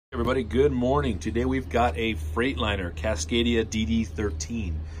Everybody, good morning. Today we've got a Freightliner Cascadia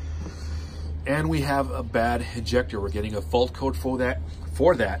DD13 and we have a bad injector. We're getting a fault code for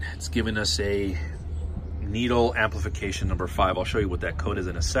that. It's giving us a needle amplification number 5. I'll show you what that code is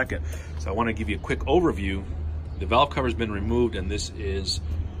in a second. So I want to give you a quick overview. The valve cover has been removed and this is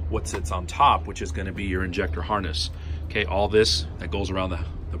what sits on top, which is going to be your injector harness. Okay, all this that goes around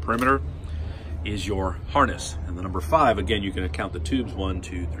the perimeter is your harness. And the number 5, again, you can count the tubes, 1,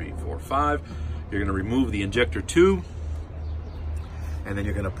 2, 3, 4, 5. You're gonna remove the injector tube, and then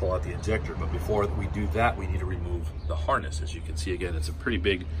you're gonna pull out the injector. But before we do that, we need to remove the harness. As you can see, again, it's a pretty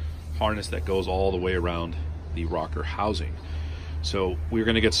big harness that goes all the way around the rocker housing. So we're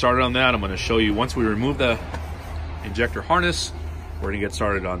gonna get started on that. I'm gonna show you, once we remove the injector harness, we're gonna get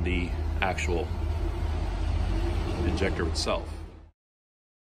started on the actual injector itself.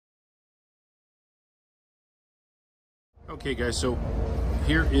 Okay guys, so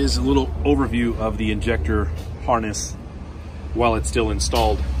here is a little overview of the injector harness while it's still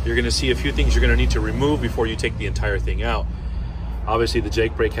installed. You're going to see a few things you're going to need to remove before you take the entire thing out. Obviously the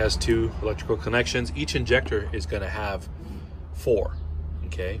Jake brake has 2 electrical connections. Each injector is going to have 4,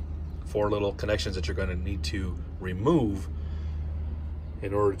 okay? 4 little connections that you're going to need to remove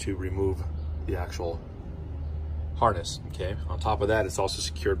in order to remove the actual harness, okay? On top of that, it's also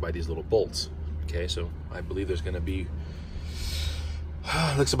secured by these little bolts. Okay, so I believe there's going to be,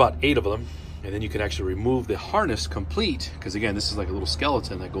 looks about 8 of them, and then you can actually remove the harness complete, because again, this is like a little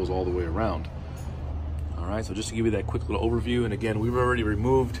skeleton that goes all the way around. All right, so just to give you that quick little overview, and again, we've already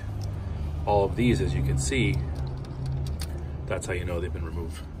removed all of these, as you can see. That's how you know they've been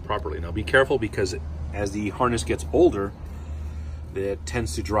removed properly. Now be careful, because as the harness gets older, it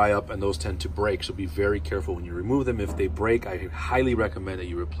tends to dry up and those tend to break, so be very careful when you remove them. If they break, I highly recommend that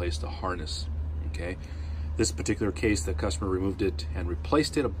you replace the harness. Okay, this particular case, the customer removed it and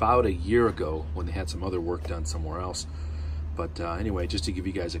replaced it about a year ago when they had some other work done somewhere else. But anyway, just to give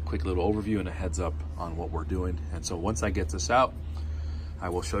you guys a quick little overview and a heads up on what we're doing. And so once I get this out, I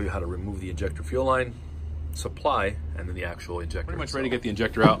will show you how to remove the injector fuel line supply and then the actual injector. Pretty much ready to get the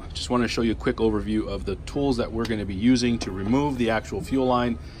injector out. Just want to show you a quick overview of the tools that we're going to be using to remove the actual fuel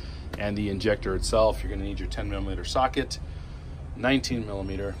line and the injector itself. You're going to need your 10mm socket,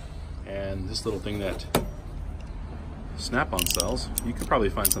 19mm, and this little thing that Snap-on sells. You could probably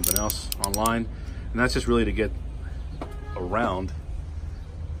find something else online, and that's just really to get around.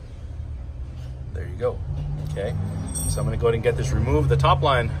 There you go. Okay, so I'm going to go ahead and get this removed. The top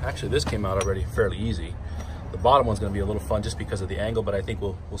line, actually this came out already fairly easy. The bottom one's going to be a little fun just because of the angle, but I think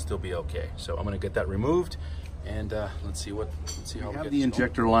we'll still be okay. So I'm going to get that removed, and let's see how we have the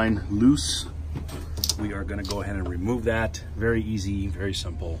injector line loose. We are going to go ahead and remove that. Very easy, very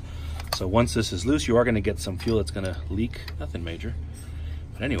simple. So once this is loose, you are going to get some fuel that's going to leak. Nothing major.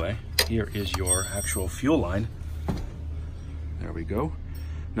 But anyway, here is your actual fuel line. There we go.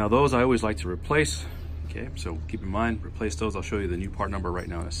 Now those I always like to replace. Okay, so keep in mind, replace those. I'll show you the new part number right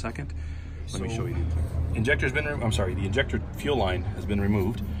now in a second. Let me show you. The injector's been, the injector fuel line has been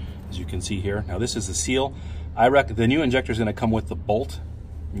removed, as you can see here. Now this is the seal. I reckon the new injector is going to come with the bolt,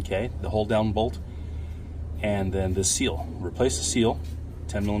 okay, the hold down bolt, and then the seal. Replace the seal,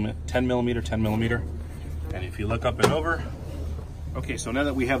 10mm, and if you look up and over, okay, so now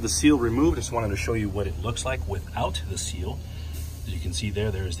that we have the seal removed, I just wanted to show you what it looks like without the seal. As you can see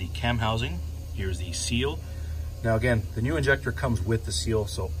there's the cam housing. Here's the seal. Now again, the new injector comes with the seal,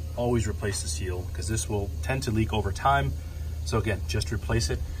 so always replace the seal because this will tend to leak over time. So again, just replace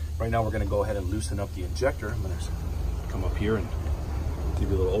it. Right now we're going to go ahead and loosen up the injector. I'm going to come up here and give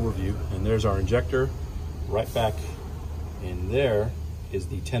you a little overview. And there's our injector. Right back in there is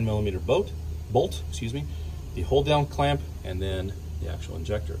the 10mm bolt, the hold down clamp, and then the actual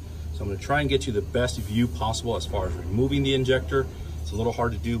injector. So I'm going to try and get you the best view possible as far as removing the injector. It's a little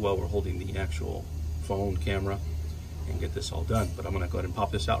hard to do while we're holding the actual phone camera and get this all done, but I'm going to go ahead and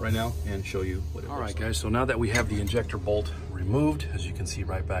pop this out right now and show you what it looks like. All right guys, so now that we have the injector bolt removed, as you can see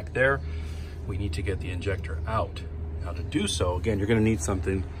right back there, we need to get the injector out. Now to do so, again, you're going to need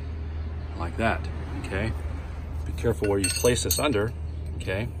something like that. Okay, be careful where you place this under.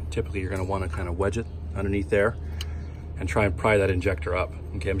 Okay, typically you're going to want to kind of wedge it underneath there and try and pry that injector up.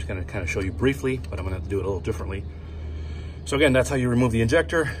 Okay, I'm just going to kind of show you briefly, but I'm going to have to do it a little differently. So again, that's how you remove the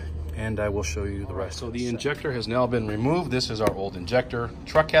injector, and I will show you the rest. So the injector has now been removed. This is our old injector.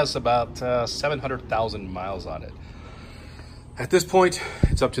 Truck has about 700,000 miles on it. At this point,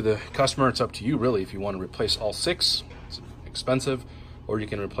 it's up to the customer. It's up to you really if you want to replace all 6. It's expensive, or you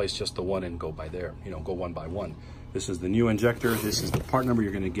can replace just the one and go by there, go one by one. This is the new injector. This is the part number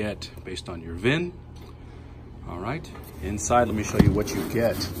you're going to get based on your VIN. All right, inside, let me show you what you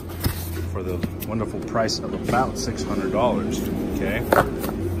get for the wonderful price of about $600, okay?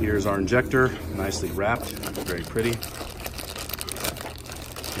 Here's our injector, nicely wrapped, very pretty.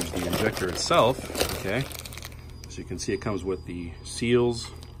 Here's the injector itself, okay? So you can see it comes with the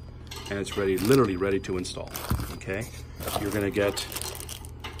seals, and it's ready, literally ready to install, okay? You're gonna get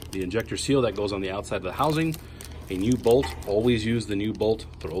the injector seal that goes on the outside of the housing, a new bolt, always use the new bolt,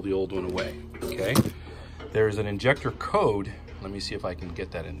 throw the old one away, okay? There's an injector code. Let me see if I can get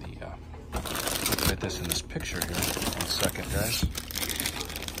that in the, get this in this picture here. 1 second, guys.